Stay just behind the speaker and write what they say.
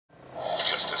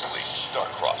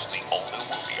Starcrossed, the all-new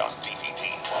movie on DVD.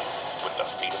 When the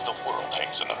fate of the world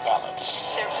hangs in the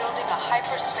balance. They're building a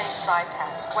hyperspace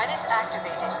bypass. When it's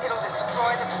activated, it'll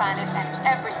destroy the planet and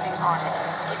everything on it.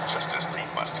 The Justice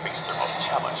League must face their most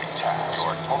challenging task.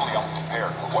 You're totally unprepared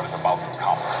for what is about to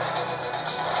come.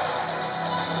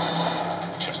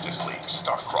 Justice League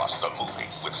Starcrossed, the movie,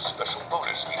 with special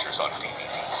bonus features on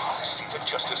DVD. See the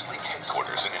Justice League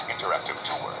headquarters in an interactive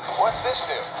tour. What's this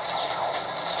do?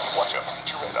 Watch a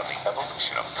featurette on the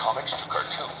evolution of comics to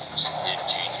cartoons.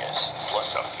 Ingenious.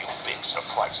 Plus a few big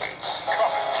surprises. Come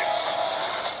and get some.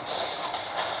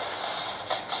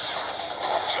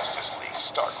 Justice League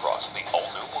Starcrossed, the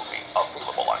all-new movie,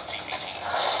 available on DVD.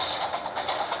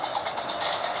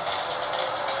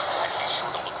 And be sure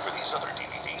to look for these other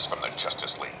DVDs from the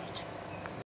Justice League.